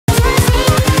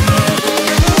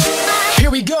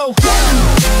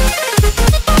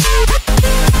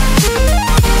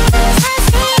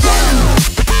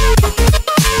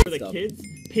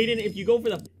Hayden, if you go for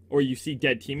the or you see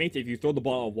dead teammates, if you throw the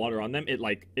bottle of water on them,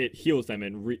 it heals them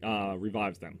and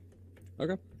revives them.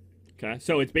 Okay. Okay.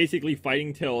 So it's basically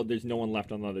fighting till there's no one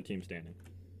left on the other team standing.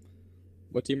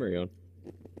 What team are you on?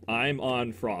 I'm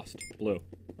on Frost, blue.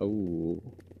 Oh.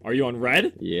 Are you on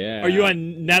red? Yeah. Are you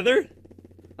on Nether?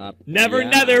 Never yeah.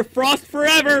 Nether, Frost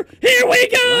forever. Here we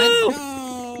go.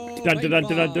 Let's go. Dun, dun, dun,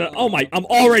 dun, dun, dun. Oh my! I'm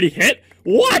already hit.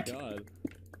 What? Oh,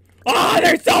 Ah! Oh,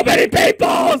 there's so many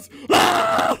peoples.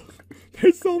 Ah!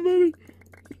 There's so many.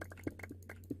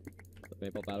 The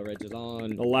Maple Battle Rage is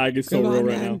on. The lag is so real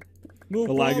right now. Move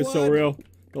the lag forward. is so real.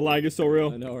 The lag is so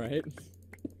real. I know, right?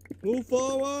 Move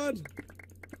forward.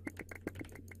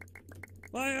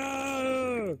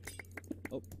 Fire!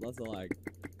 Oh, lots of lag.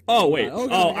 Oh wait. Oh,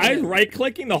 God, I was right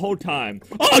clicking the whole time.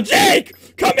 Oh,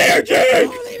 Jake! Come here, Jake!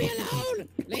 Oh, leave me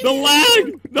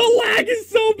alone! The lag is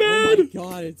so bad. Oh my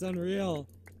God, it's unreal.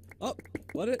 Oh,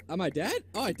 am I dead?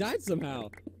 Oh, I died somehow.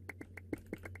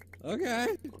 Okay.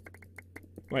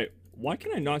 Wait, why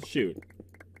can I not shoot?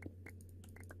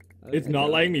 It's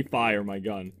not letting me fire my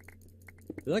gun.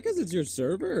 Is that because it's your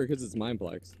server or because it's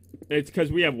Mineplex? It's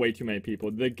because we have way too many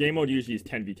people. The game mode usually is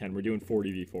 10v10. We're doing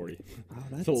 40v40. Oh,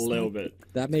 that's a little bit.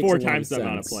 That makes 4 times the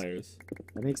amount of players.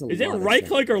 That makes a lot Is it of right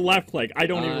sense. click or left click? I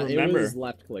don't even remember. It was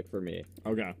left click for me.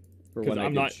 Okay. For when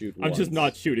I'm just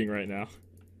not shooting right now.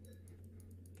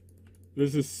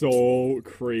 This is so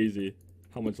crazy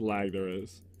how much lag there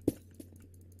is.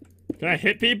 Can I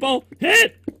hit people?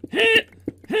 Hit! Hit!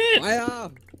 Hit! Fire!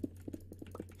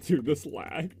 Dude, this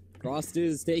lag. Frost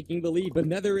is taking the lead, but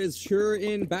Nether is sure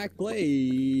in back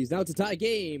place. Now it's a tie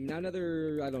game. Now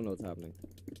Nether, I don't know what's happening.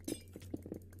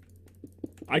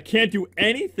 I can't do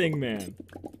anything, man.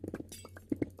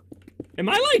 Am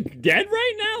I, like, dead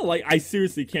right now? Like, I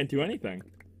seriously can't do anything.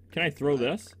 Can I throw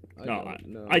this? No,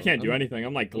 I can't do anything.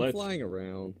 I'm, like, glitched. I'm flying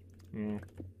around.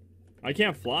 I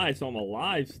can't fly, so I'm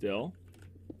alive still.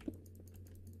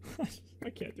 I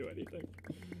can't do anything.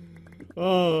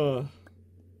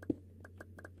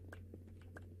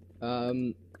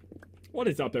 What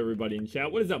is up, everybody in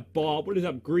chat? What is up, Bob? What is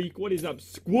up, Greek? What is up,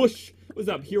 Squoosh? What's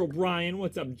up, Hero Brian?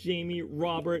 What's up, Jamie,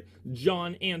 Robert,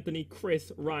 John, Anthony,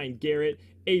 Chris, Ryan, Garrett,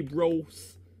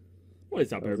 Abros? What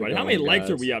is up, everybody? How many likes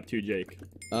are we up to, Jake?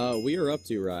 We are up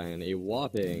to, Ryan, a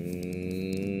whopping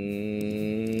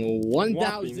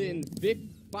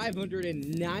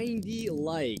 1,590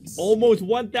 likes. Almost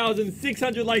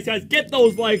 1,600 likes, guys. Get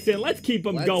those likes in. Let's keep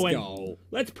them going. Go.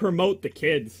 Let's promote the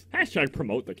kids. Hashtag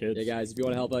promote the kids. Yeah, guys, if you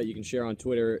want to help out, you can share on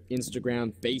Twitter,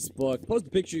 Instagram, Facebook. Post a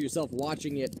picture of yourself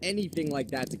watching it. Anything like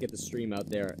that to get the stream out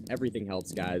there. Everything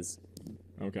helps, guys.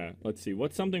 Okay, let's see.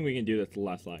 What's something we can do that's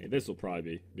less laggy? This will probably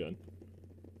be good.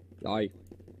 Aye.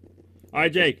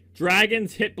 Alright, Jake.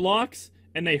 Dragons hit blocks,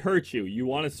 and they hurt you. You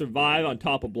want to survive on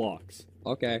top of blocks.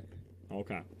 Okay.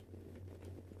 Okay.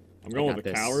 I'm going with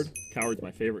a coward. Coward's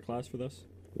my favorite class for this.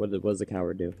 What does the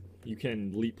coward do? You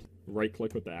can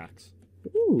right-click with the axe.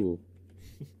 Ooh.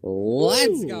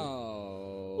 Let's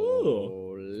go.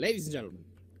 Ooh. Ladies and gentlemen.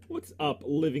 What's up,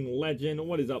 Living Legend?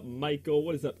 What is up, Michael?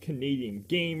 What is up, Canadian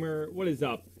Gamer? What is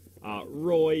up,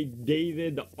 Roy,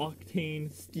 David, the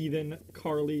Octane, Steven,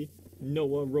 Carly,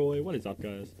 Noah, Roy? What is up,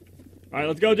 guys? Alright,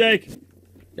 let's go, Jake.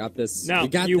 Got this. Now,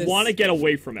 you want to get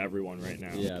away from everyone right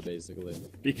now. Yeah, basically.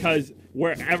 Because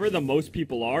wherever the most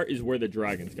people are is where the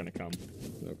dragon's gonna come.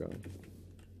 Okay.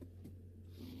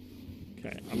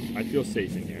 Okay, I feel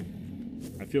safe in here.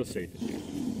 I feel safe in here.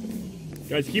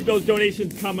 Guys, keep those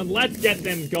donations coming. Let's get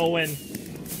them going.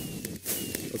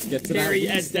 Let's get to Gary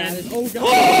that status. Edson. Oh, God.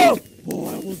 Oh! Oh,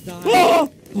 I almost died.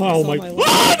 Oh my.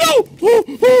 Oh, no!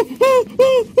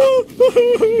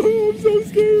 I'm so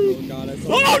scared. Oh, God,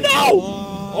 oh no!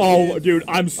 Oh, dude,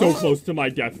 I'm so close to my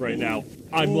death right now.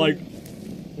 I'm like...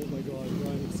 Oh my God,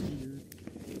 Ryan, I'm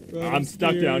scared. I'm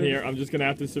stuck down here. I'm just gonna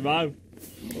have to survive.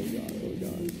 Oh God, oh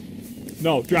God.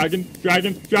 No, dragon! Oh,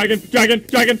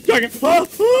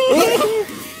 oh.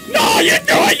 No, you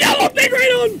threw a yellow thing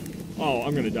right on! Oh,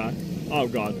 I'm gonna die. Oh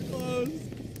God. So close.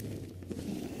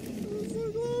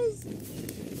 So close.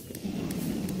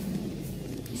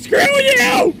 Screw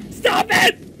you! Stop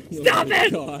it! Stop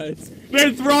it! God.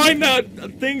 They're throwing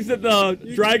the things that the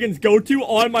dragons go to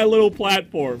on my little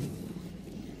platform.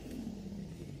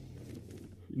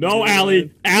 No,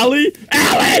 Allie! Allie!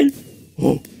 Allie!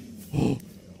 Oh,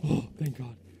 thank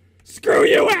God. Screw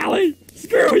you, Allie!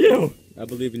 Screw you! I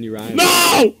believe in you, Ryan.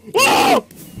 No! Oh!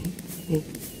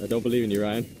 I don't believe in you,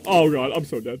 Ryan. Oh God, I'm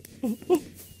so dead.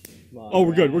 Oh,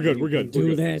 we're good, we're good, we're good.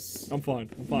 Do this. I'm fine,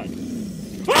 I'm fine.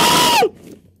 Oh!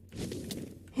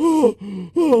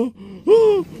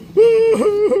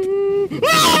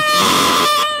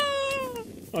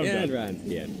 And Ryan's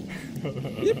the end.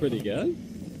 You did pretty good.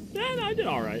 Yeah, no, I did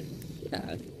all right.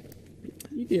 Yeah.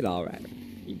 You did all right.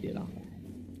 You did all right.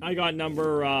 I got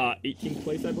number 18th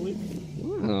place, I believe.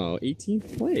 Wow,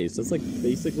 18th place. That's like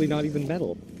basically not even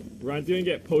medal. Ryan's gonna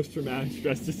get post-traumatic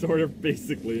stress disorder,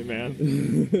 basically, man.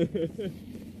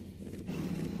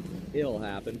 It'll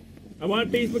happen. I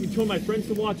want Facebook and told my friends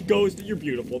to watch Ghost. You're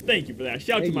beautiful. Thank you for that.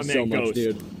 Shout out to my man, Ghost.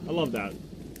 Dude. I love that.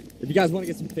 If you guys want to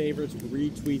get some favorites,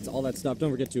 retweets, all that stuff,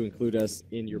 don't forget to include us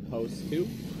in your posts too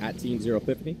at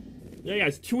Team050. Yeah,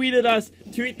 guys, tweet at us.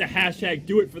 Tweet the hashtag.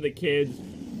 Do it for the kids.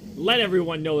 Let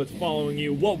everyone know that's following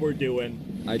you what we're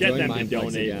doing. Get them to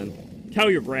donate. Again. Tell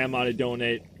your grandma to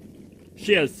donate.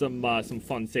 She has some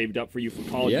funds saved up for you for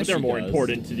college, but they're more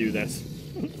important to do this.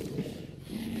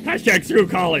 Hashtag screw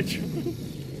college.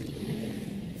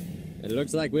 It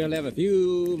looks like we only have a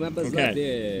few members left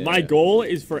here. My goal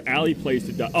is for Allie Plays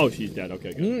to die. Oh, she's dead.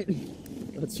 Okay,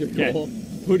 good. That's your goal?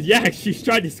 Yeah, she's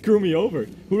tried to screw me over.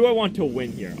 Who do I want to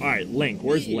win here? All right, Link.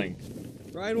 Where's Link?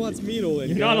 Ryan wants me to win.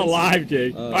 You're not alive,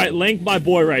 Jake. All right, Link, my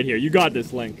boy right here. You got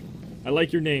this, Link. I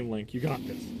like your name, Link. You got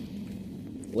this.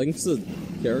 Link's a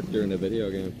character in a video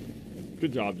game.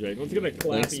 Good job, Jake. Let's get a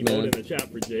clap emote in the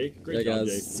chat for Jake. Great job,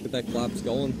 Jake. Let's get that claps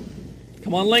going.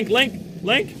 Come on, Link, Link,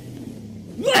 Link!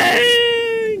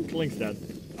 Link! Link's dead.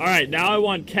 All right, now I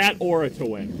want Cat Aura to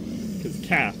win. Because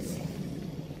cats.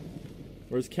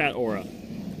 Where's Cat Aura?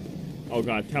 Oh,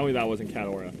 God. Tell me that wasn't Cat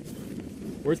Aura.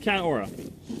 Where's Cat Aura?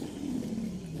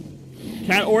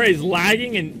 Cat Aura is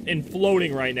lagging and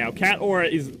floating right now. Cat Aura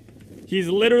is... He's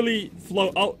literally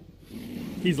Oh.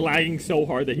 He's lagging so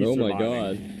hard that he's surviving. Oh,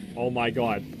 my God. Oh, my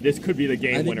God. This could be the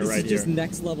game winner right here. This is just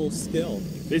next level skill.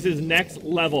 This is next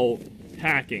level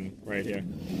hacking right here.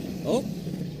 Oh.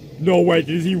 No way.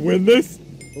 Does he win this?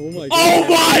 Oh, my God. Oh,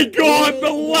 my God.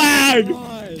 The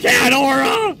lag. Cat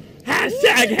Aura.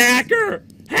 Hashtag hacker.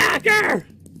 Hacker.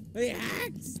 He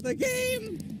hacks the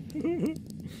game.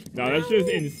 No, that's just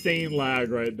insane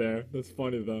lag right there. That's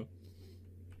funny, though.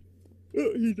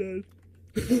 Oh, he died.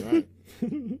 All right.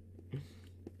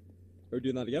 Are we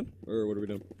doing that again? Or what are we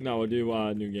doing? No, we'll do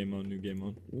new game mode, new game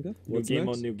mode. Okay. New game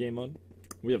mode, new game mode.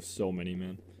 We have so many,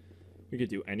 man. We could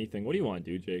do anything. What do you want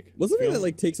to do, Jake? What's something that,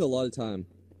 like, takes a lot of time?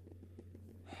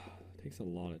 Takes a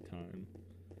lot of time.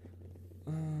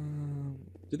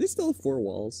 Do they still have 4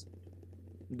 walls?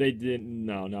 They didn't.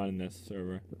 No, not in this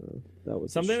server. That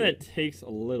was something that takes a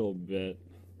little bit.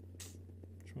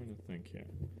 I'm trying to think here.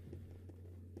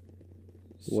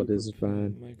 What is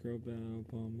fine? Micro Battle,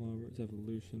 Bomb Lovers,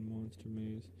 Evolution, Monster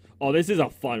Maze. Oh, this is a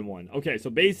fun one. Okay,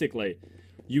 so basically,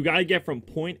 you gotta get from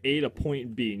point A to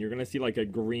point B, and you're gonna see like a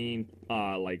green,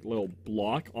 like little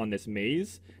block on this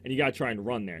maze, and you gotta try and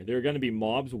run there. There are gonna be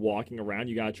mobs walking around.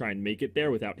 You gotta try and make it there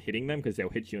without hitting them, because they'll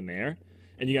hit you in the air,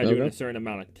 and you gotta do it in a certain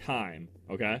amount of time.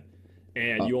 Okay,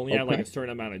 and you only have like a certain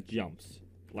amount of jumps.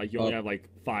 Like you only have like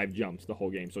 5 jumps the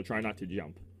whole game, so try not to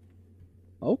jump.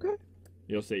 Okay.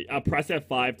 You'll see. Press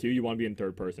F5 too. You want to be in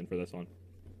third person for this one.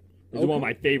 This is one of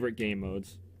my favorite game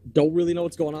modes. Don't really know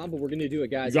what's going on, but we're gonna do it,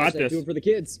 guys. You got this. Do it for the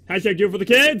kids. Hashtag do it for the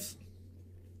kids.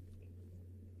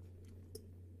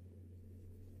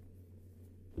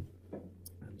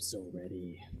 I'm so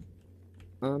ready.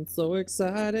 I'm so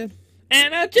excited.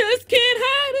 And I just can't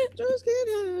hide it. Just can't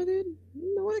hide it.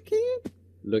 No, I can't.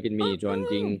 Look at me, John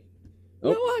King.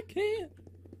 Oh. No, I can't.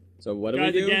 So what do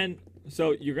we do? Again,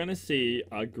 so you're going to see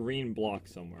a green block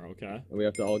somewhere, okay? And we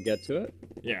have to all get to it?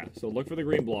 Yeah, so look for the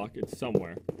green block. It's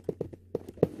somewhere.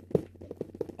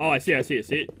 Oh, I see it. See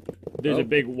it? There's a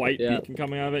big white beacon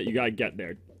coming out of it. You got to get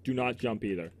there. Do not jump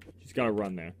either. You just got to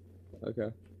run there. Okay.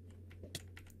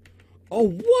 Oh,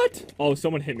 what? Oh,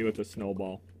 someone hit me with a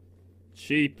snowball.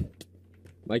 Cheap.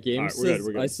 My game says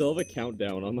I still have a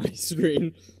countdown on my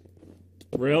screen.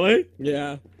 Really?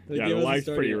 Yeah. Yeah, the lag's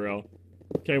pretty real.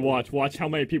 Okay, watch. Watch how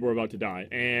many people are about to die.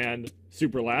 And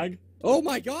super lag. Oh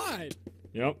my god!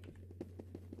 Yep.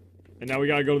 And now we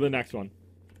gotta go to the next one.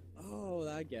 Oh,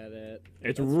 I get it.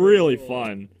 It's really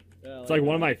fun. Yeah, it's like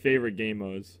one of my favorite game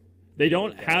modes. They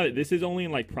don't have it. This is only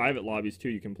in like private lobbies too.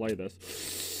 You can play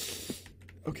this.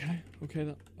 Okay.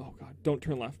 Okay. Oh god. Don't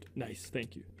turn left. Nice.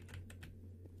 Thank you.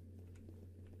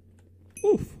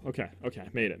 Oof. Okay. Okay.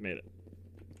 Made it. Made it.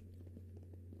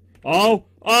 Oh!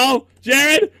 Oh!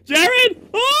 Jared! Jared!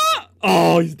 Oh!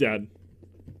 Oh, he's dead.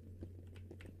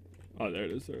 Oh, there it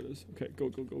is. There it is. Okay, go,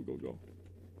 go, go, go, go.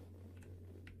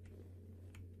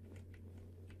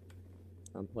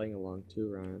 I'm playing along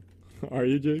too, Ryan. Are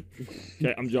you, Jake?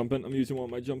 Okay, I'm jumping. I'm using one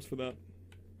of my jumps for that.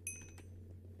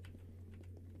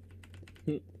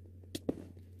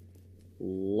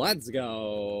 Let's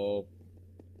go.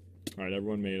 Alright,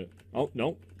 everyone made it. Oh,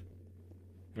 no.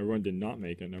 Everyone did not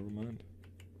make it. Never mind.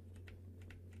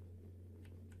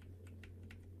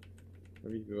 How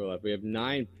many people left? We have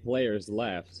 9 players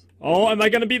left. Oh, am I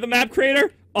gonna beat the map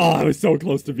creator? Oh, I was so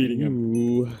close to beating him.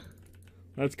 Ooh.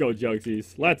 Let's go,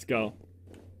 Jugsies. Let's go.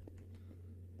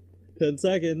 10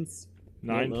 seconds.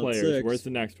 9 Well, players. 6. Where's the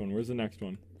next one? Where's the next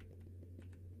one?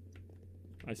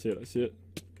 I see it. I see it.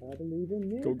 I believe in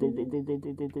you. Go, go, go, go, go,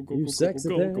 go, go, go, go, You go, sexy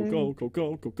go, thing. go, go, go,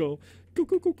 go, go, go, go,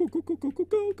 go, go, go, go, go, go,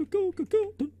 go, go, go, go,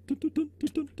 go. Dun, dun, dun, dun, dun,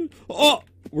 dun, dun. Oh,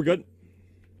 we're good.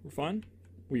 We're fine.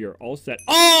 We are all set.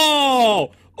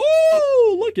 Oh!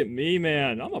 Oh! Look at me,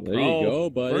 man. I'm a pro. There you go,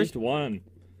 buddy. First one.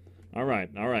 All right.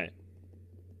 All right.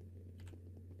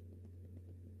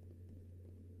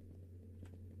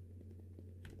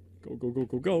 Go, go, go,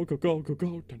 go, go, go, go, go,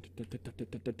 go. Dun, dun, dun, dun, dun,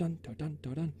 dun, dun, dun,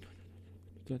 dun, dun.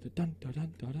 Dun, dun, dun,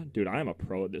 dun, dun, dun. Dude, I am a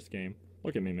pro at this game.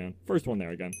 Look at me, man. First one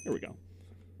there again. Here we go.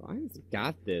 Ryan's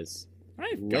got this.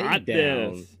 I've Lay got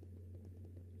down. this.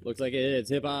 Looks like it's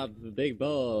Hip Hop, Big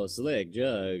Bull, Slick,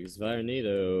 Jugs,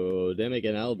 Firenito, Demic,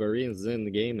 and Alberines in the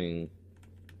gaming.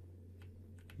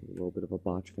 A little bit of a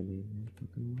botch for me.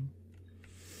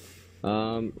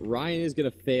 Ryan is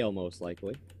gonna fail most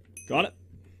likely. Got it.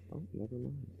 Oh, never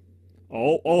mind.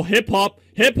 Oh, hip hop.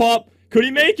 Hip hop. Could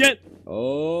he make it?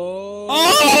 Oh!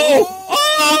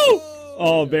 Oh!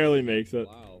 Oh, barely makes it.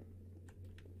 Wow.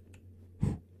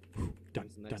 Dun,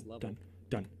 What's the next dun, level? dun,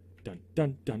 dun, dun,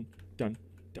 dun, dun, dun,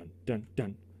 dun,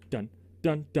 dun, dun,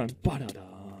 dun, dun,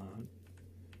 ba-da-dun.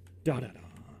 Da-da-dun.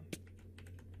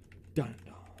 Dun,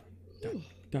 dun,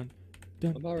 dun,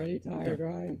 dun. I'm already tired,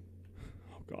 Ryan.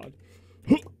 Oh, God.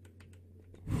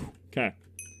 Okay.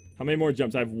 How many more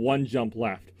jumps? I have 1 jump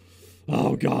left.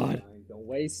 Oh, God. Ryan, don't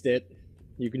waste it.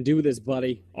 You can do this,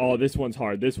 buddy. Oh, this one's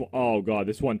hard. This one. Oh, God.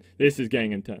 This is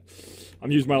getting intense.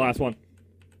 I'm using my last one.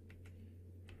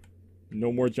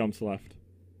 No more jumps left.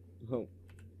 Oh.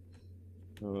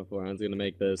 I don't know if Ryan's gonna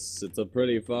make this. It's a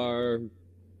pretty far.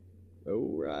 Oh,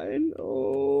 Ryan.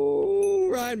 Oh,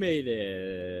 Ryan made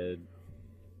it.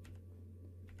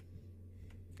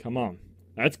 Come on.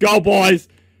 Let's go, boys.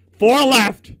 4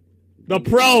 left. The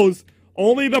pros.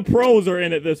 Only the pros are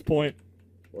in at this point.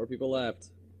 4 people left.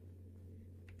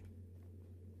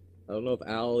 I don't know if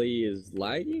Ali is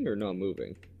lagging or not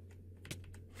moving.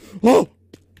 Oh!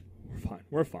 We're fine.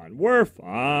 We're fine. We're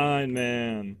fine,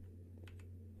 man.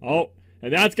 Oh,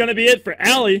 and that's going to be it for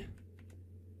Allie.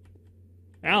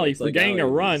 Allie, Looks like forgetting to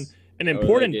Allie run. is An out of that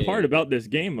important game. part about this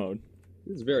game mode.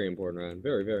 This is very important, Ryan.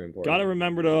 Very, very important. Gotta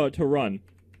remember to run.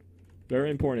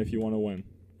 Very important if you want to win.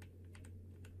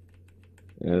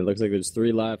 And it looks like there's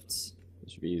 3 left.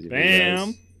 It should be easy for you Bam!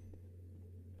 guys.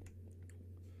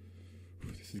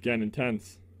 This is getting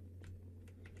intense.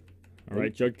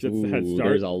 Alright, Jug gets the head Ooh, start.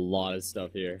 there's a lot of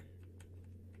stuff here.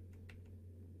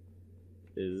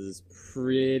 This is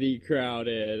pretty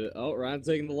crowded. Oh, Ryan's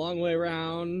taking the long way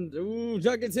around. Ooh,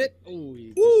 Jug gets hit. Ooh, he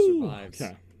just Woo! survives.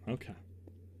 Okay, okay.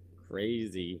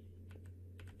 Crazy.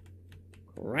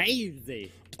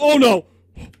 Crazy. Oh, no!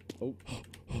 Oh.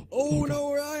 Oh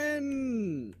no,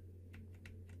 Ryan!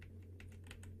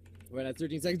 Right at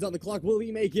 13 seconds on the clock. Will he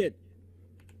make it?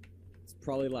 It's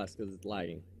probably less because it's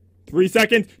lagging. 3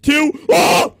 seconds. 2.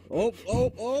 Oh! Oh,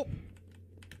 oh, oh!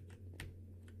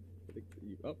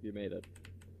 Oh, you made it.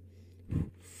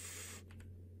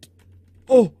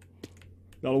 Oh!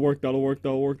 That'll work, that'll work,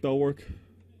 that'll work, that'll work.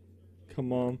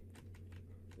 Come on.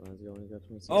 Ryan's only got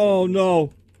 26 Oh, seconds.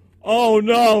 no! Oh,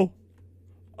 no!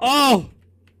 Oh!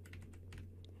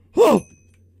 Oh!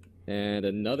 And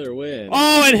another win.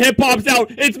 Oh, and hip hop's out.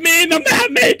 It's me and the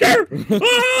map maker.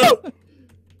 Oh!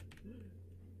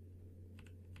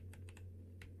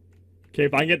 Okay,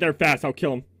 if I can get there fast, I'll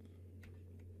kill him.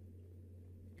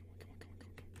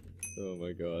 Oh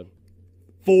my god.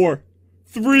 4,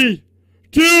 3,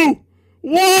 2,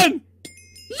 1.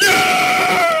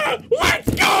 Yeah! Let's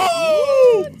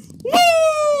go!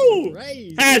 Woo!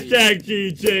 Crazy. Hashtag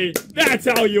GG. That's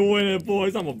how you win it,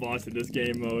 boys. I'm a boss in this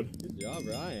game mode. Good job,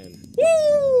 Ryan.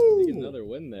 Woo! Take another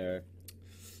win there.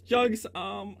 Jugs,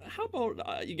 how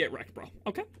about you get wrecked, bro?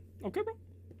 Okay? Okay, bro?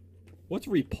 What's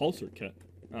repulsor kit?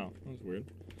 Oh, that was weird.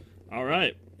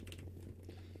 Alright.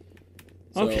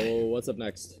 So, Okay. what's up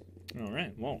next?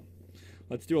 Alright, well.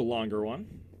 Let's do a longer one.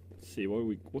 Let's see,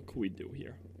 what can we do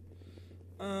here?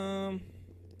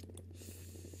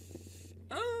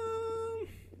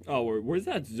 Oh, where's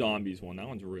that zombies one? That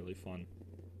one's really fun.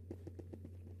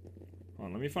 Hold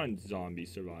on, let me find zombie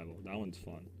survival. That one's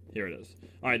fun. Here it is.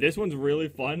 Alright, this one's really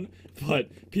fun, but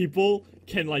people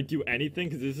can, like, do anything,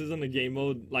 because this isn't a game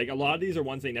mode. Like, a lot of these are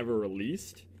ones they never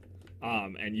released,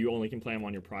 and you only can play them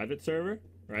on your private server,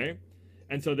 right?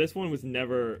 And so this one was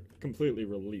never completely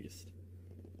released.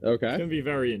 It's Okay. gonna be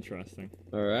very interesting.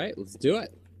 Alright, let's do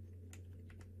it.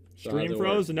 Stream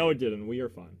froze? No, it didn't. We are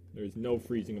fine. There's no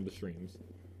freezing of the streams.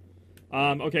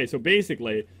 Okay, so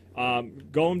basically,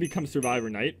 go and become Survivor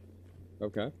Knight.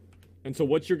 Okay. And so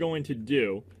what you're going to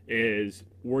do is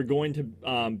we're going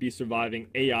to be surviving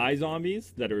AI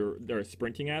zombies that are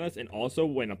sprinting at us, and also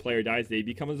when a player dies, they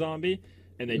become a zombie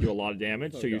and they do a lot of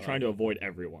damage. So you're trying to avoid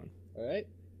everyone. All right,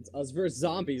 it's us versus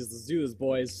zombies. Let's do this,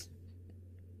 boys.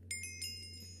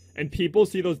 And people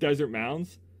see those desert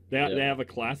mounds. They have a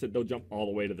class that they'll jump all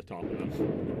the way to the top of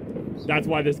them. That's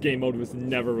why this game mode was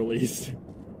never released.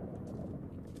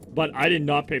 But I did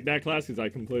not pick that class because I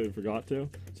completely forgot to.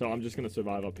 So I'm just going to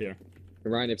survive up here.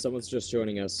 Ryan, if someone's just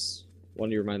joining us, why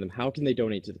don't you remind them, how can they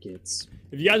donate to the kids?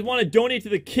 If you guys want to donate to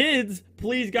the kids,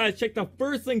 please, guys, check the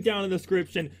first link down in the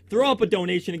description. Throw up a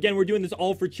donation. Again, we're doing this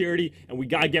all for charity, and we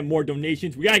got to get more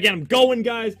donations. We got to get them going,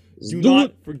 guys. Do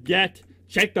not forget,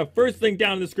 check the first link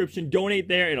down in the description. Donate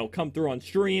there. It'll come through on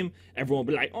stream. Everyone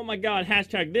will be like, oh, my God,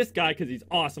 hashtag this guy because he's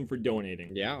awesome for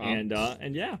donating. Yeah.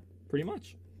 And yeah, pretty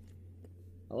much.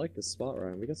 I like this spot,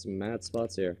 Ryan. We got some mad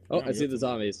spots here. Oh, yeah, I see the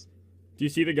zombies. Do you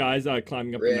see the guys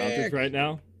climbing up the mountains right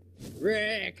now?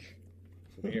 Rick!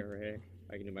 Come here, Rick.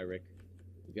 I can do my Rick.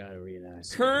 You gotta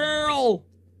realize. Curl!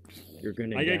 You're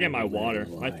gonna I gotta get my water.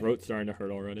 My throat's starting to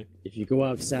hurt already. If you go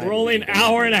outside... We're only an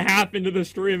hour and a half into the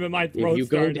stream and my throat's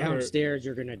starting to hurt. If you go downstairs,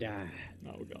 you're gonna die.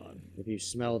 Oh, God. If you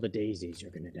smell the daisies,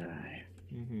 you're gonna die.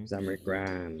 Because I'm Rick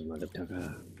Grimes,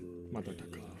 motherfucker.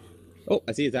 Oh,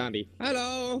 I see a zombie.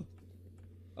 Hello!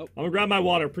 Oh. I'm gonna grab my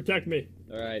water. Protect me.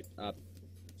 Alright,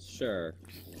 sure.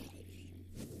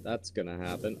 That's gonna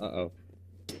happen. Uh-oh.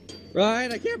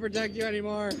 Ryan, I can't protect you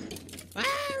anymore. Ah,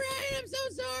 Ryan, I'm so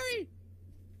sorry!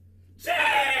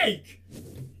 Jake!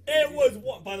 It was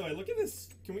one. By the way, look at this.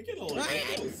 Can we get a little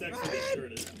sexy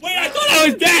shirt? Wait, I thought I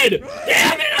was dead!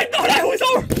 Damn it! I thought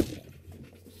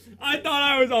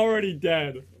I was already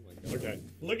dead. Oh my God. Okay,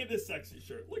 look at this sexy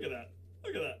shirt. Look at that.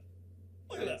 Look at that.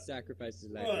 Look at that. Sacrifices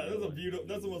life.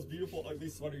 That's the most beautiful, ugly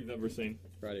sweater you've ever seen.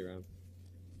 Friday round.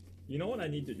 You know what I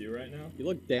need to do right now? You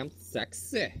look damn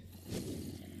sexy.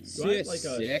 Do I have like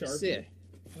a Sharpie?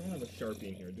 I don't have a Sharpie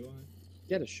in here, do I?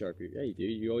 Get a Sharpie. Yeah, you do.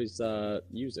 You always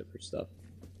use it for stuff.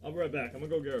 I'll be right back. I'm gonna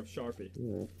go get a Sharpie.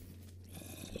 Yeah.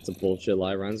 That's a bullshit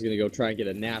lie. Ryan's gonna go try and get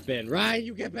a nap in. Ryan,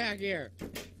 you get back here!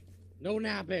 No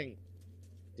napping!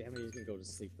 Damn it, he's gonna go to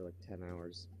sleep for like 10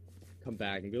 hours. Come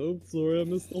back and go, oh, sorry, I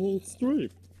missed the whole stream.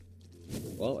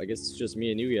 Well, I guess it's just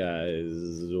me and you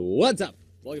guys. What's up?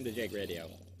 Welcome to Jake Radio.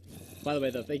 By the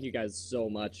way, though, thank you guys so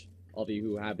much, all of you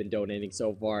who have been donating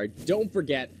so far. Don't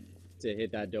forget to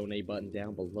hit that donate button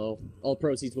down below. All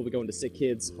proceeds will be going to Sick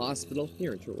Kids Hospital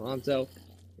here in Toronto.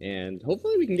 And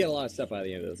hopefully we can get a lot of stuff by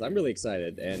the end of this. I'm really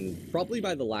excited. And probably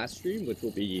by the last stream, which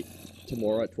will be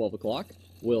tomorrow at 12 o'clock,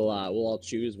 we'll all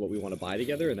choose what we want to buy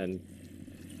together, and then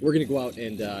we're gonna go out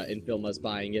and film us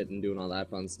buying it and doing all that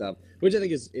fun stuff, which I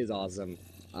think is awesome.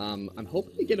 I'm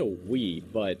hoping to get a Wii,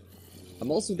 but I'm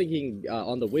also thinking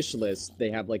on the wish list they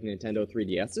have like Nintendo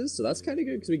 3DSs, so that's kind of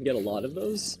good because we can get a lot of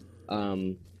those.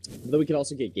 Then we can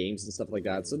also get games and stuff like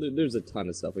that. So there's a ton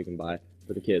of stuff we can buy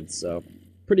for the kids. So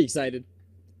pretty excited.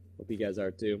 Hope you guys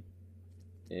are too.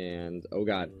 And oh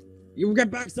god, you get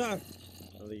back, sir.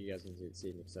 I don't think you guys can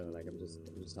see me, so like I'm just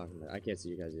talking about. I can't see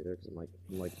you guys either because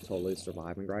I'm like totally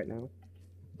surviving right now.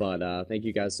 But thank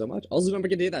you guys so much. Also, don't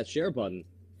forget to hit that share button.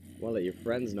 Well, let your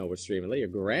friends know we're streaming. Let your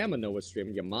grandma know we're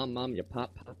streaming. Your mom, your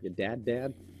pop, your dad.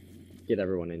 Get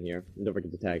everyone in here. And don't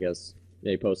forget to tag us.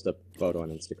 Yeah, you post a photo on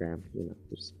Instagram. You know,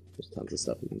 there's tons of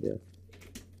stuff you can do.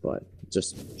 But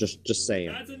just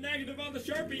saying. That's a negative on the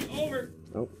Sharpie. Over.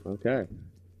 Oh, okay.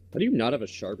 How do you not have a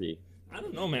Sharpie? I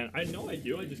don't know, man. I know I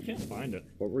do. I just can't find it.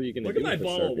 What were you gonna do? Look at my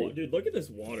bottle of water, dude. Look at this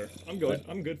water. I'm good.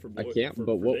 I'm good for. I can't.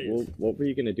 But what were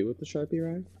you gonna do with the Sharpie,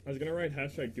 Ryan? I was gonna write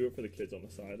hashtag do it for the kids on the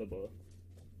side of the bottle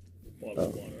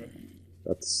of water.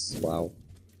 That's wow.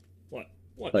 What?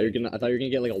 I thought you were gonna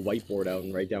get like a whiteboard out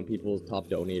and write down people's top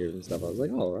donators and stuff. I was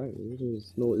like, oh right, you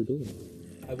just know what you're doing.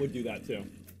 I would do that too.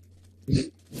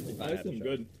 That's some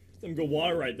good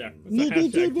water right there. That's a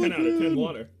hashtag 10 out of 10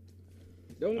 water.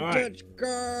 Don't touch,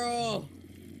 girl.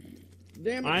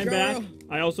 Damn it, I'm girl. back.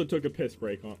 I also took a piss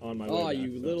break on my way back. Oh,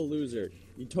 you little loser.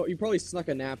 You probably snuck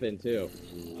a nap in too.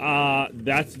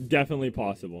 That's definitely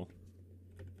possible.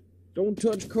 Don't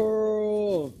touch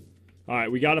Curl. All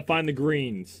right, we gotta find the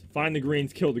greens. Find the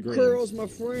greens, kill the greens. Curl's my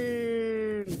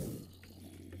friend.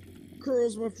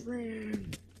 Curl's my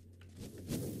friend.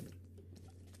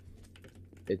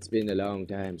 It's been a long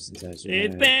time since I survived.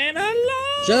 It's been a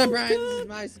long Shut up, Bryan. This is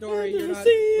my story. You're not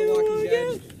The Walking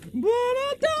Dead. But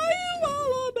I'll tell you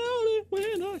all about it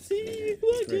when I see you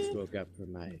again. First woke up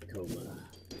from my coma.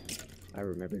 I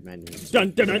remember my name.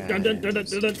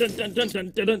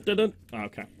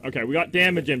 Okay, okay, we got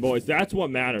damage in, boys. That's what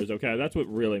matters, okay? That's what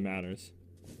really matters.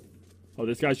 Oh,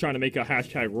 this guy's trying to make a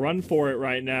hashtag run for it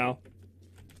right now.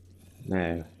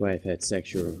 My wife had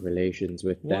sexual relations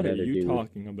with that other dude. What are you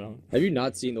talking about? Have you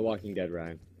not seen The Walking Dead,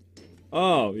 Ryan?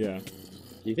 Oh, yeah.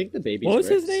 Do you think the baby's What was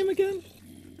Rick's? his name again?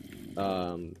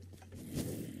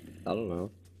 I don't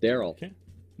know. Daryl. Okay.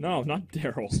 No, not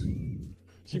Daryl.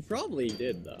 She probably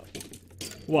did, though.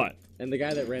 What? And the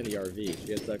guy that ran the RV,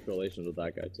 she had sexual relations with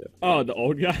that guy, too. Oh, the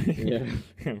old guy? Yeah.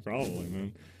 Probably,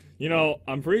 man. You know,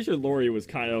 I'm pretty sure Lori was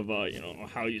kind of, you know,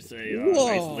 how you say,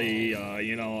 nicely,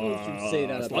 you know, Don't you say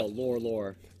that about lore.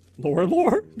 Lore?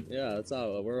 Yeah, that's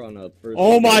how we're on a first.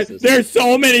 Oh my! basis. There's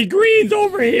so many greens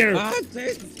over here.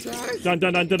 Dun, Dun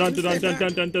dun dun dun dun dun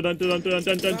dun dun dun dun dun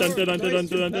dun dun dun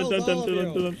dun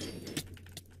dun dun.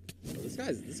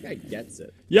 This guy gets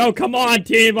it. Yo, come on,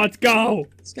 team, let's go.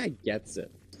 This guy gets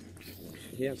it.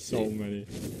 He has So many.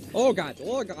 Oh god!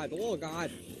 Oh god! Oh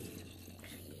god!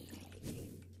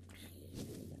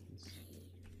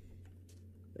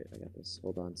 Wait, I got this.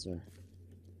 Hold on, sir.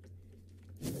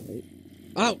 Wait.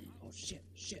 Oh! Oh shit!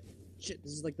 Shit! Shit!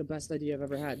 This is like the best idea I've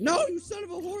ever had. No, you son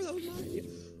of a whore! That was my idea.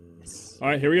 Yes. All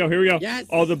right, here we go. Here we go. Yes.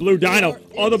 Oh, the blue dino.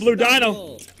 Oh, the blue dino.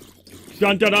 Unstoppable.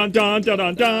 Dun dun dun dun dun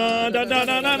dun dun dun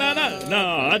dun dun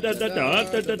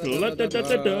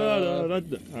dun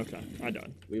dun. Okay, I'm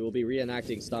done. We will be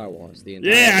reenacting Star Wars. The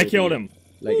entire Yeah, I movie killed him.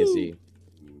 Legacy.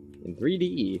 In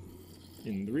 3D.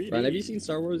 In 3D. Ryan, have you seen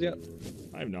Star Wars yet?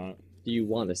 I have not. Do you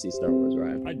want to see Star Wars,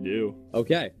 Ryan? I do.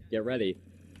 Okay, get ready.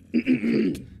 Oh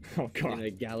In god. a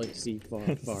galaxy far,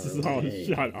 far Oh, away,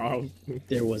 shut up.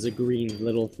 there was a green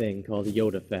little thing called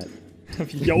Yoda Fett,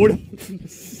 Yoda.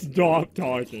 Stop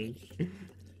talking.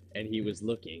 and he was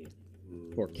looking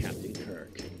for Captain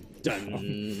Kirk. Dun,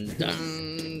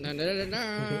 dun, dun, dun,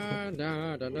 dun, dun,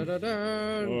 dun, dun, dun, dun,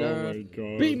 dun, Oh dun. my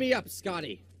god. Beat me up,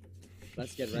 Scotty.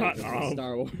 Let's get ready Shut for some up.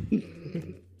 Star Wars.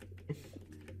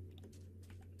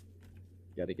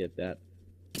 Gotta get that.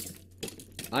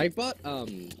 I bought a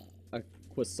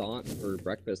croissant for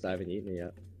breakfast. I haven't eaten it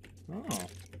yet. Oh,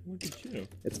 look at you.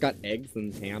 It's got eggs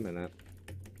and ham in it.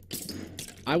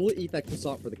 I will eat that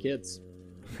croissant for the kids.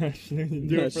 Do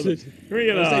it for the. Should- Can we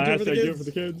get a Hashtag hashtag do it for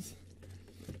the kids?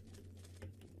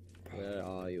 Where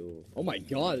are you? Oh my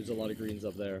god, there's a lot of greens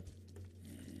up there.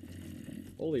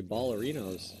 Holy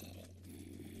ballerinos.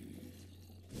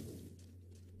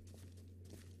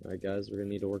 Alright guys, we're gonna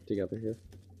need to work together here.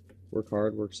 Work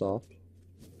hard, work soft.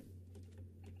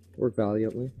 Work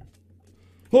valiantly.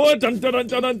 Oh, dun dun dun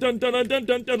dun dun dun dun dun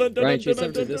dun dun dun. Ryan, chase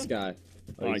after this guy.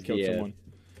 Oh, I he's killed the, someone.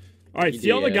 Alright, he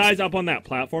see all the the, guys up on that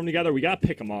platform together? We gotta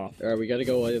pick them off. Alright, we gotta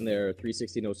go in there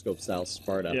 360 no scope style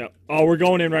Sparta. Yeah. Oh, we're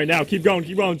going in right now. Keep going,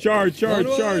 keep going. Charge, charge,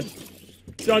 Onward! charge.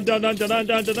 Dun dun dun dun dun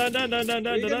dun dun dun dun dun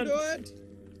dun We can dun. do it!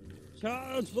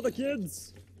 Charge for the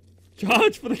kids!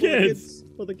 Charge for the kids.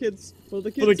 For the kids! For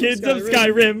the kids! For the kids of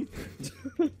Skyrim.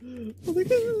 For the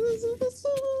kids of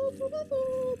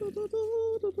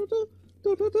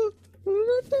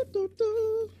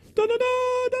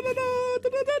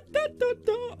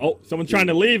Oh, someone's trying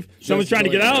to leave. Someone's trying to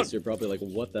get out. You're probably like,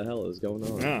 what the hell is going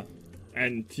on? Yeah.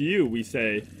 And to you, we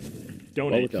say,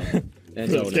 donate. Welcome. And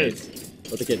For the donate. kids.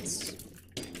 For the kids.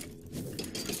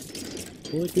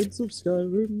 For the kids of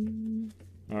Skyrim.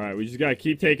 Alright, we just gotta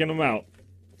keep taking them out.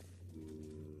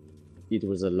 It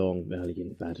was a long,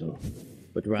 valiant battle,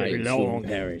 but Very Ryan long. soon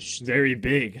perished. Very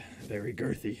big. Very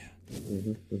girthy. I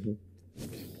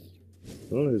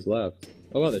don't know who's left.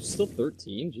 Oh wow, there's still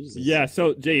 13? Jesus. Yeah,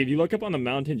 so, Jay, if you look up on the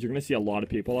mountains, you're gonna see a lot of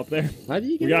people up there. How do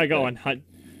you get We gotta up go there? and hunt.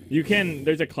 You can,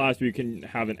 there's a class where you can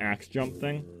have an axe jump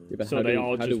thing. Yeah, but so how they do,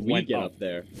 all how just do we went get up. up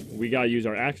there? We gotta use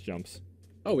our axe jumps.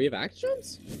 Oh, we have axe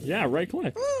jumps? Yeah, right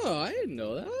click. Oh, I didn't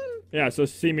know that. Yeah, so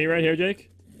see me right here, Jake?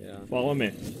 Yeah. Follow me.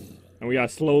 And we gotta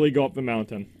slowly go up the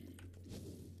mountain.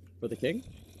 For the king?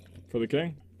 For the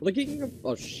king? For the king of...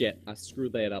 Oh shit, I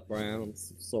screwed that up, Brown. I'm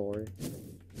so sorry.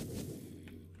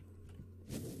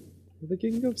 For the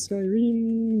king of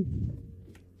Skyrim.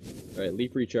 Alright,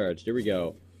 leap recharged. Here we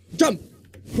go. Jump!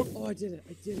 Oh, I did it.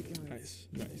 I did it, guys.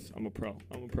 Nice, nice. I'm a pro.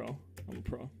 I'm a pro. I'm a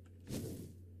pro.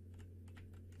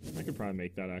 I could probably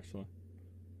make that, actually.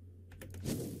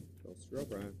 Don't screw up,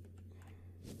 Brian.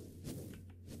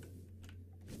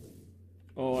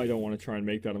 Oh, I don't want to try and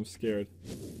make that. I'm scared.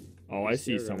 Oh, I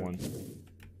see Scared, someone.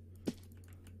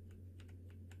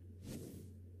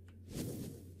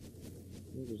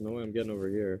 There's no way I'm getting over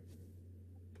here.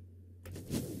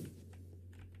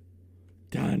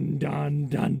 Dun, dun,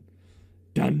 dun.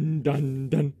 Dun, dun,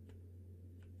 dun.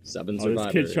 7 Oh, survivors.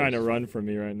 this kid's trying to run from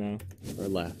me right now. Are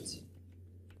left.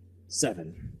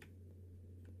 7.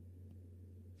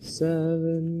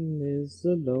 7 is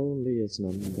the loneliest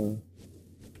number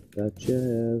that you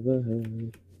ever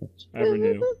heard. Ever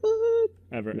knew.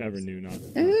 Ever knew, not.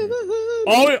 Ever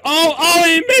heard. Oh,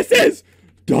 he misses!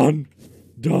 Dun,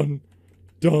 dun,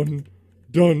 dun,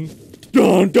 dun,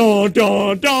 dun, dun,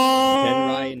 dun, dun! Can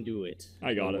Ryan do it?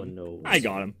 I got no him. One knows. I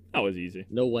got him. That was easy.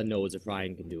 No one knows if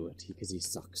Ryan can do it, because he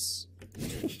sucks.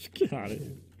 Get out of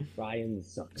here. Ryan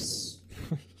sucks.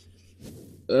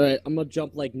 Alright, I'm gonna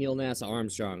jump like Neil NASA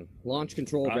Armstrong. Launch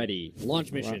control ready.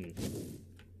 Launch mission.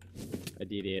 I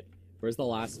did it. Where's the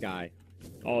last guy?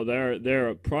 Oh,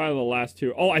 they're probably the last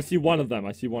two. Oh, I see one of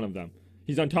them.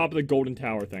 He's on top of the golden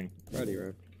tower thing. Ready,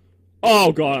 right?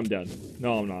 Oh, God, I'm dead.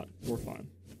 No, I'm not. We're fine.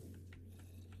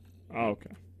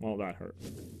 Okay. Well, that hurt.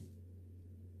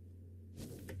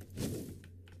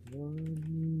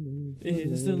 One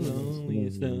Is the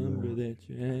loneliest number that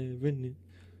you ever knew.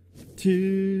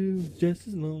 2 just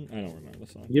as long. I don't remember the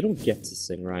song. You don't get to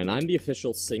sing, Ryan. I'm the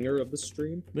official singer of the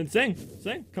stream. Then sing.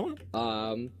 Sing. Come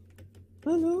on.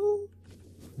 Hello?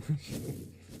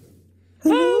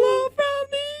 Hello from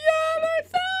the other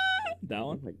side. That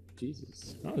one? Oh my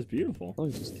Jesus. That was beautiful. Oh,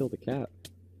 he just killed a cat.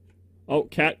 Oh,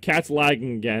 cat's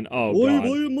lagging again. Oh, God.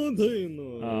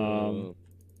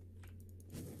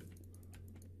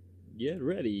 Get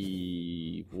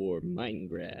ready for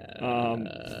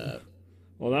Minecraft.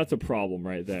 Well, that's a problem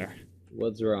right there.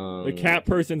 What's wrong? The cat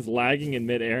person's lagging in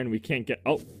midair and we can't get...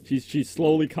 Oh, she's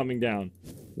slowly coming down.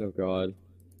 Oh, God.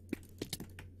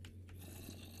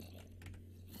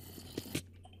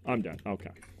 I'm done. Okay.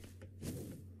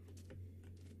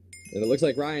 And it looks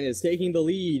like Ryan is taking the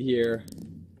lead here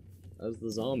as the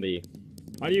zombie.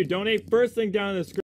 How do you donate? First thing down in the screen.